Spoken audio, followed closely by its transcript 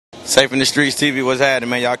Safe in the Streets TV, what's happening,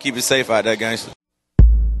 man? Y'all keep it safe out there, gangster.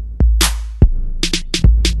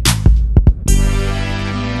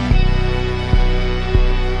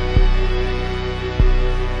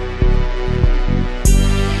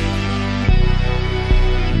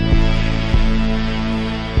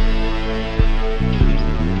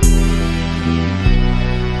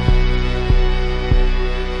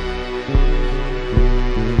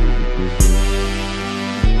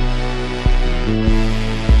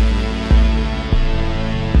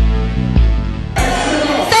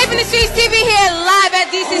 Streetz TV here live at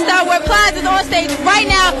DC Star, where Plies is on stage right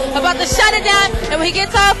now about to shut it down, and when he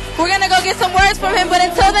gets off, we're gonna go get some words from him. But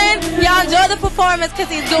until then, y'all enjoy the performance because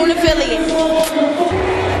he's doing affiliate.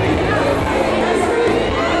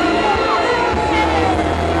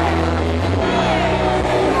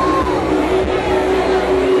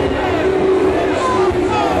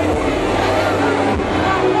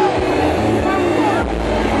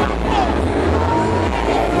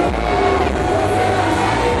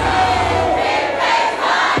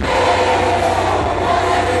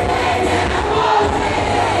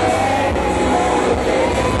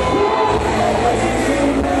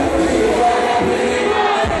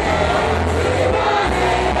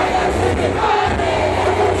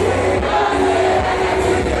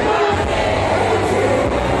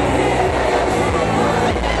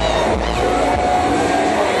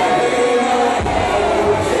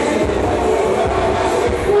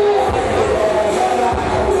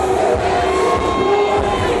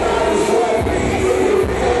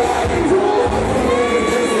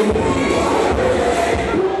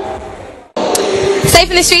 Safe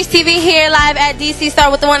in the Streetz TV here live at DC Star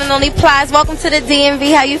with the one and only Plies. Welcome to the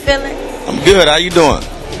DMV. How you feeling? I'm good. How you doing?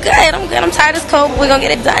 Good. I'm good. I'm tired as cold, but we're going to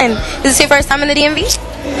get it done. Is this your first time in the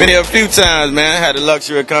DMV? Been here a few times, man. I had the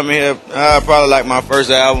luxury of coming here. Probably like my first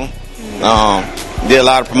album. Did a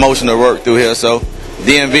lot of promotional work through here, so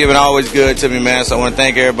DMV been always good to me, man. So I want to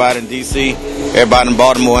thank everybody in DC, everybody in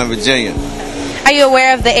Baltimore and Virginia. Are you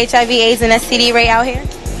aware of the HIV, AIDS, and STD rate out here?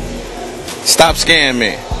 Stop scaring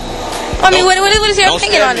me. I mean, what is your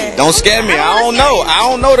opinion on it? Don't scare me. I don't know. I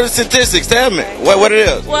don't know the statistics. Tell me what it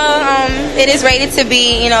is. Well, it is rated to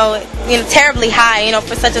be, terribly high,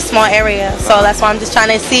 for such a small area. So that's why I'm just trying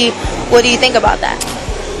to see, what do you think about that?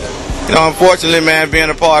 Unfortunately, man,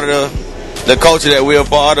 being a part of the culture that we're a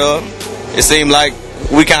part of, it seemed like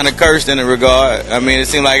we kind of cursed in the regard. I mean, it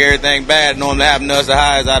seemed like everything bad normally happened to us the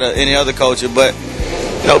highest out of any other culture, but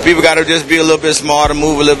people got to just be a little bit smarter,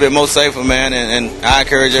 move a little bit more safer, man, and I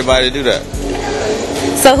encourage everybody to do that.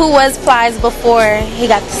 So who was Plies before he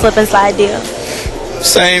got the slip and slide deal?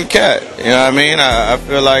 Same cat, you know what I mean? I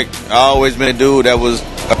feel like I always been a dude that was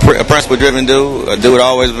a principle-driven dude, a dude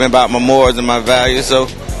always been about my morals and my values, so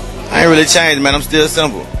I ain't really changed, man. I'm still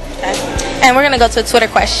simple. Okay. And we're going to go to a Twitter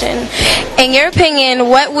question. In your opinion,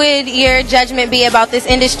 what would your judgment be about this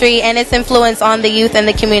industry and its influence on the youth and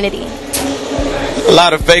the community? A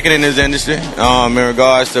lot of faking in this industry in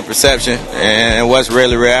regards to perception and what's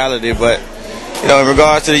really reality. But, in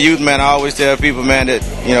regards to the youth, man, I always tell people, man, that,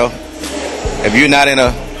 if you're not in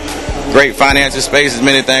a great financial space, there's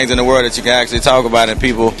many things in the world that you can actually talk about and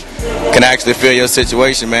people can actually feel your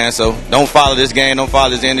situation, man. So don't follow this game, don't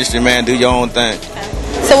follow this industry, man. Do your own thing.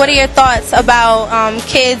 So what are your thoughts about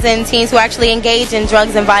kids and teens who actually engage in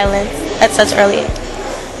drugs and violence at such early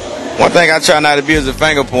age? One thing I try not to be is a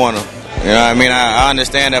finger pointer. You know what I mean? I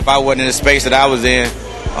understand that if I wasn't in the space that I was in,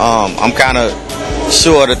 I'm kind of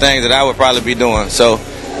sure of the things that I would probably be doing. So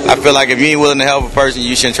I feel like if you ain't willing to help a person,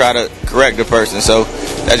 you shouldn't try to correct the person. So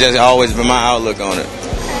that's just always been my outlook on it.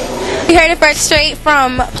 You heard it first straight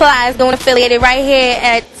from Plies, doing affiliated right here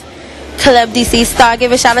at Club DC Star.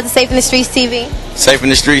 Give a shout out to Safe in the Streetz TV. Safe in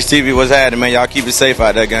the Streetz TV, what's happening, man? Y'all keep it safe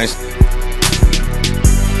out there, guys.